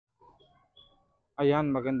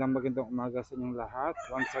Ayan, magandang umaga sa inyong lahat.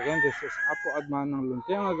 Once again, this is Apo Adman ng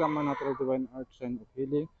Luntiang Agama Natural Divine Arts and of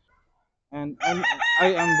Healing. And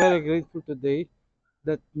I am very grateful today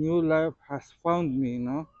that new life has found me.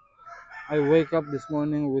 No, I wake up this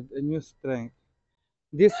morning with a new strength.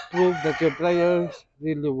 This proves that your prayers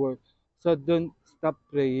really work. So don't stop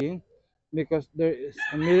praying because there is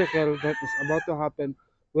a miracle that is about to happen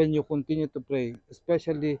when you continue to pray,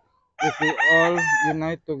 especially if we all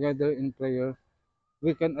unite together in prayer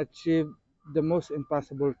we can achieve the most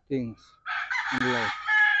impossible things in life.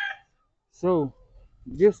 So,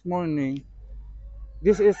 this morning,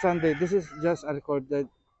 this is Sunday. This is just a recorded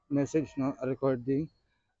message, no, a recording.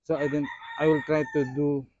 So I will try to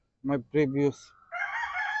do my previous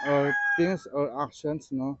or things or actions,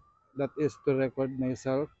 no, that is to record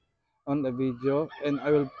myself on a video, and I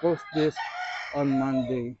will post this on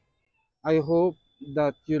Monday. I hope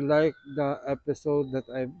that you like the episode that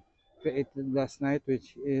I created last night,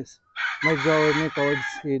 which is my journey towards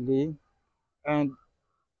healing. And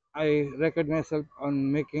I record myself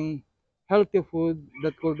on making healthy food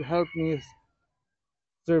that could help me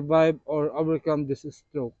survive or overcome this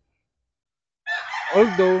stroke.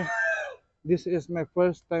 Although this is my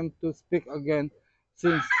first time to speak again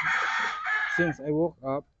since I woke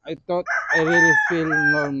up, I thought I really feel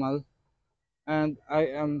normal and I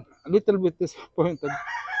am a little bit disappointed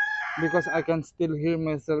because I can still hear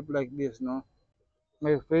myself like this, no?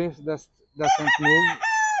 My face doesn't move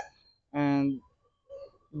and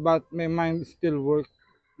but my mind still works,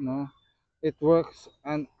 no? It works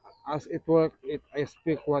and as it works I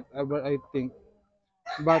speak whatever I think.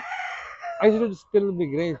 But I should still be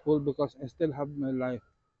grateful because I still have my life,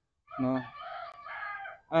 no?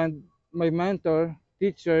 And my mentor,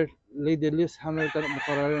 teacher, Lady Liz Hamilton of the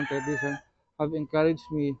Coralian tradition have encouraged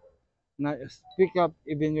me na speak up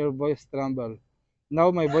even your voice tremble.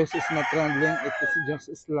 Now my voice is not trembling, it is just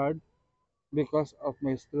slurred because of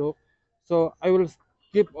my stroke. So I will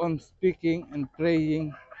keep on speaking and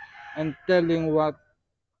praying and telling what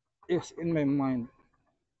is in my mind.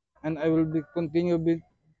 And I will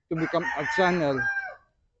to become a channel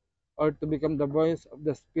or to become the voice of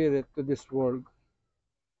the spirit to this world.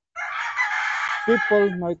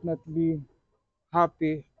 People might not be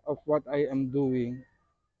happy of what I am doing,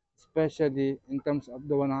 especially in terms of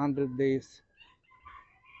the 100 days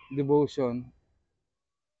devotion.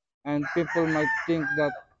 And people might think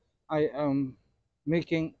that I am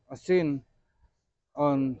making a sin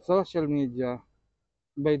on social media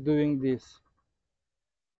by doing this.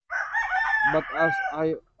 But as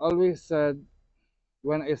I always said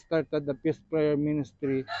when I started the Peace Prayer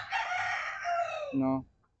Ministry, no,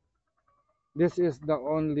 this is the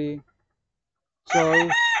only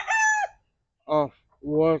choice of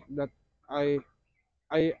work that I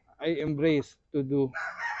I embrace to do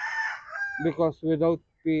because without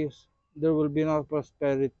peace there will be no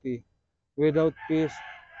prosperity. Without peace,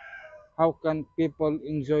 how can people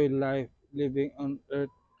enjoy life living on earth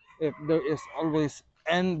if there is always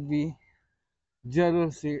envy,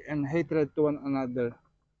 jealousy, and hatred to one another?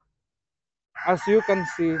 As you can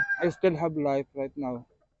see, I still have life right now.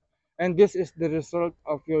 And this is the result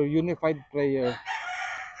of your unified prayer.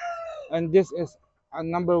 And this is a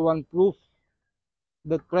number one proof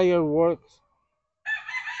that prayer works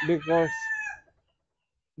because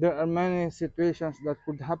there are many situations that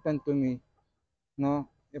could happen to me. No,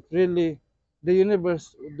 if really the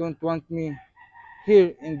universe don't want me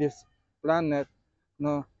here in this planet,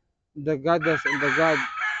 no, the goddess and the god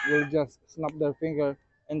will just snap their finger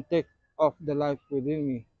and take off the life within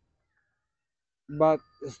me. But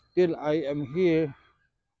still I am here.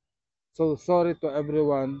 So sorry to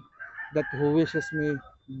everyone that who wishes me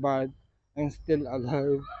bad. I'm still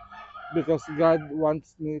alive because God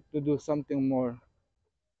wants me to do something more.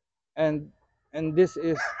 And this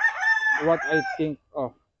is what I think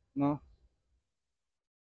of. No,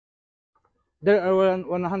 there are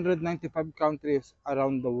 195 countries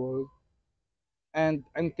around the world, and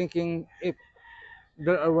I'm thinking if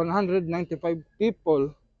there are 195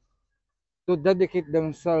 people to dedicate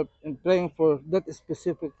themselves in praying for that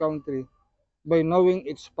specific country by knowing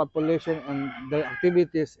its population and the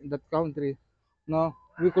activities in that country, no,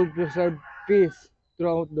 we could preserve peace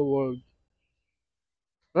throughout the world.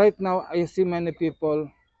 Right now, I see many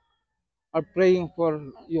people are praying for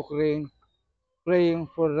Ukraine, praying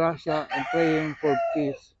for Russia, and praying for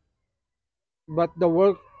peace. But the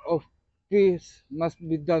work of peace must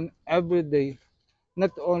be done every day,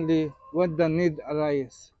 not only when the need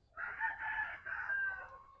arises.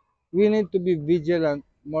 We need to be vigilant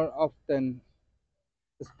more often,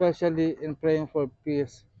 especially in praying for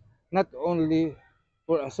peace, not only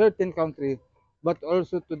for a certain country, but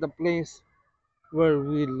also to the place where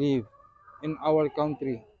we live in our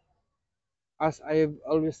country. As I've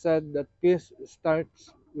always said, that peace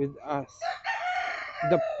starts with us.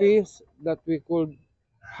 The peace that we could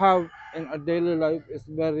have in our daily life is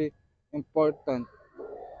very important.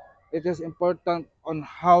 It is important on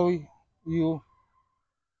how you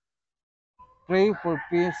pray for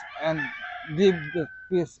peace and live the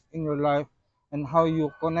peace in your life, and how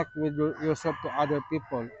you connect with yourself to other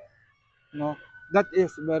people. No, that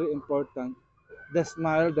is very important. The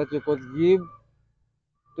smile that you could give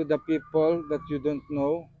to the people that you don't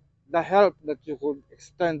know, the help that you could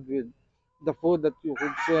extend with, the food that you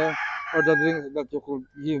could share, or the drink that you could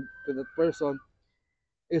give to that person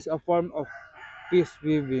is a form of peace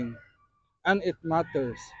weaving. And it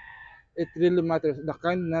matters. It really matters. The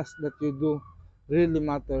kindness that you do really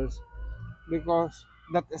matters, because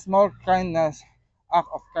that small kindness, act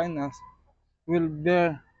of kindness, will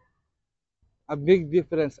bear a big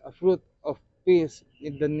difference, a fruit of peace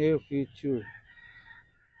in the near future.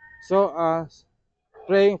 So as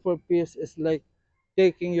praying for peace is like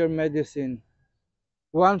taking your medicine.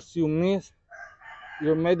 Once you miss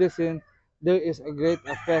your medicine, there is a great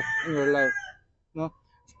effect in your life. No,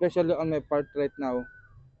 especially on my part right now.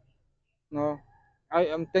 No, I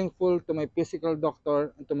am thankful to my physical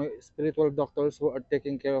doctor and to my spiritual doctors who are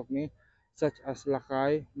taking care of me, such as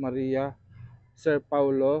Lakay, Maria, Sir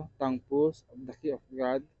Paulo Tangpus of the Key of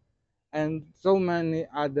God, and so many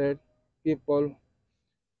other people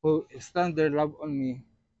who stand their love on me,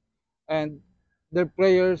 and their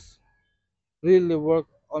prayers really work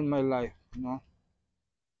on my life. No,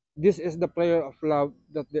 this is the prayer of love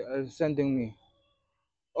that they are sending me.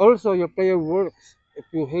 Also, your prayer works. If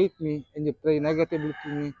you hate me and you pray negatively to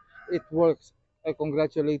me, it works. I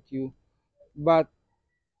congratulate you. But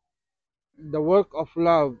the work of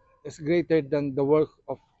love is greater than the work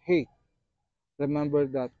of hate. Remember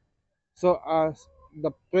that. So, as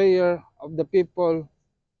the prayer of the people,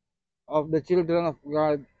 of the children of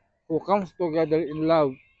God who comes together in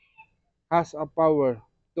love, has a power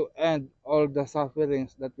to end all the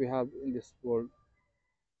sufferings that we have in this world.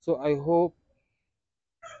 So I hope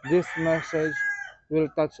this message will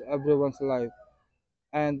touch everyone's life.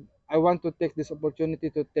 And I want to take this opportunity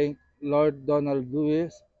to thank Lord Donald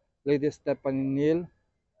Lewis, Lady Stephanie Neal,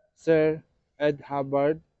 Sir Ed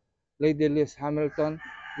Hubbard, Lady Liz Hamilton,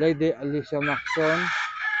 Lady Alicia Maxon,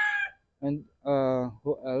 and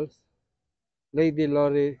who else? Lady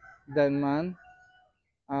Lori Denman,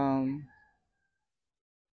 um,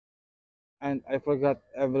 and I forgot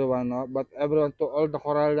everyone, no? But everyone, to all the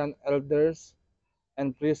Coralian elders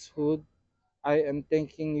and priesthood, I am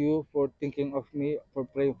thanking you for thinking of me, for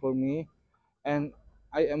praying for me, and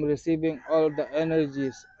I am receiving all the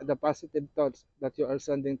energies, the positive thoughts that you are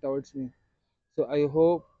sending towards me. So I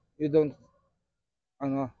hope you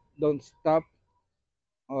ano, don't stop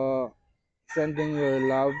uh, sending your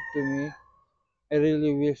love to me. I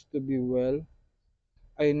really wish to be well.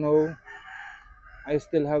 I know I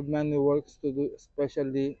still have many works to do,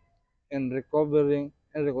 especially in recovering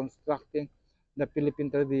and reconstructing the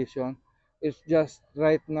Philippine tradition. It's just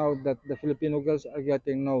right now that the Filipino girls are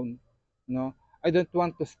getting known. No, I don't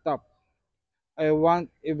want to stop. I want,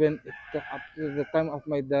 even if up to the time of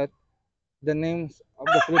my death, the names of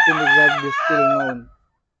the Filipino God be still known,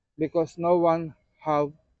 because no one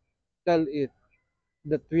have tell it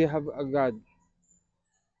that we have a God.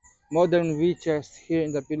 Modern witches here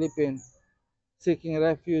in the Philippines seeking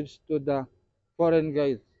refuge to the foreign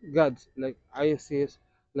gods like Isis,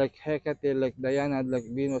 like Hecate, like Diana, like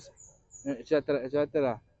Venus, etc.,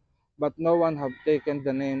 etc. But no one have taken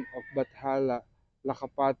the name of Bathala,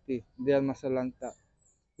 Lakapati, Del Masalanta.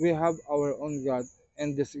 We have our own God,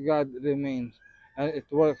 and this God remains, and it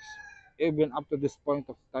works even up to this point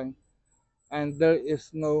of time. And there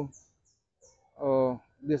is no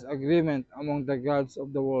disagreement among the gods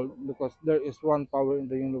of the world, because there is one power in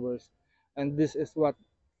the universe, and this is what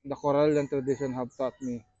the Corellian tradition have taught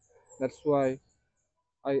me. That's why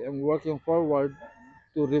I am working forward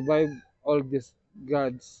to revive all these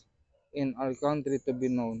gods in our country to be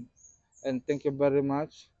known. And thank you very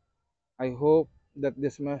much. I hope that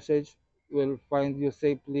this message will find you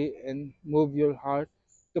safely and move your heart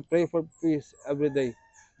to pray for peace every day.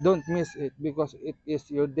 Don't miss it, because it is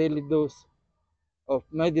your daily dose of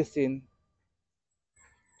medicine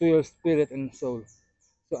to your spirit and soul.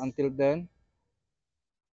 So until then,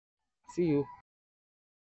 see you.